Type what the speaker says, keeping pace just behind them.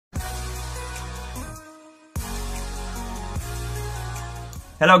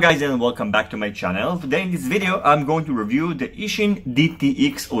Hello guys and welcome back to my channel. Today in this video I'm going to review the Eachine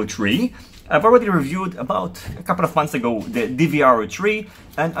DTX03. I've already reviewed about a couple of months ago the DVR03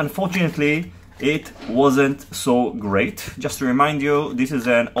 and unfortunately it wasn't so great. Just to remind you, this is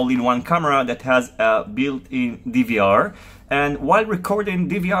an all-in-one camera that has a built-in DVR, and while recording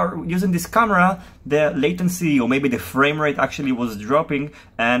DVR using this camera, the latency or maybe the frame rate actually was dropping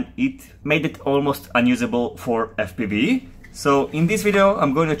and it made it almost unusable for FPV. So in this video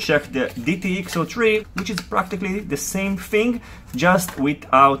I'm going to check the DTX03, which is practically the same thing just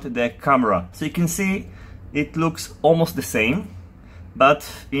without the camera. So you can see it looks almost the same, but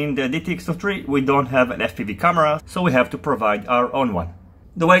in the DTX03 we don't have an FPV camera, so we have to provide our own one.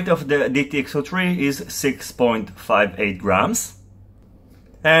 The weight of the DTX03 is 6.58 grams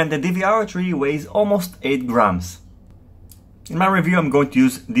and the DVR03 weighs almost 8 grams. In my review I'm going to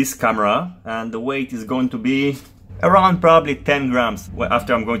use this camera and the weight is going to be around probably 10 grams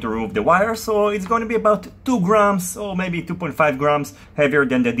after I'm going to remove the wire, so it's going to be about 2 grams or maybe 2.5 grams heavier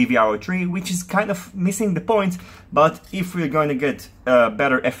than the DVR03, which is kind of missing the point, but if we're going to get a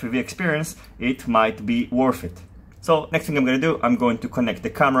better FPV experience, it might be worth it. So next thing I'm going to do, I'm going to connect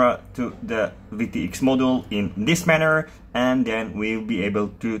the camera to the VTX module in this manner, and then we'll be able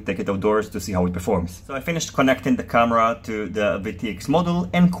to take it outdoors to see how it performs. So I finished connecting the camera to the VTX module,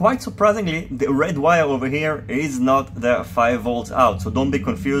 and quite surprisingly, the red wire over here is not the 5 volts out. So don't be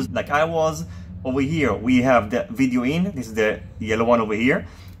confused like I was. Over here we have the video in, this is the yellow one over here.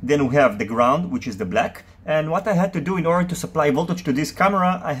 Then we have the ground, which is the black. And what I had to do in order to supply voltage to this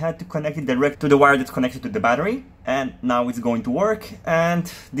camera, I had to connect it direct to the wire that's connected to the battery. And now it's going to work.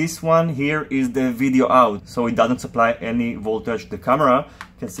 And this one here is the video out, so it doesn't supply any voltage to the camera.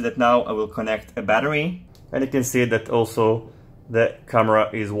 You can see that now I will connect a battery. And you can see that also the camera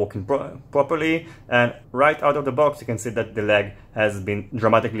is working properly. And right out of the box, you can see that the lag has been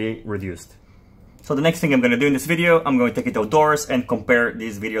dramatically reduced. So the next thing I'm going to do in this video, I'm going to take it outdoors and compare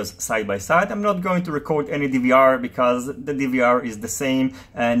these videos side by side. I'm not going to record any DVR because the DVR is the same,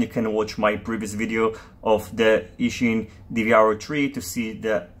 and you can watch my previous video of the Eachine DVR03 to see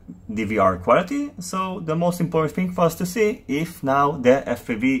the DVR quality. So the most important thing for us to see if now the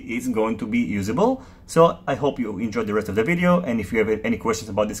FPV is going to be usable. So I hope you enjoyed the rest of the video, and if you have any questions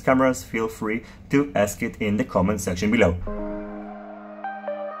about these cameras, feel free to ask it in the comment section below.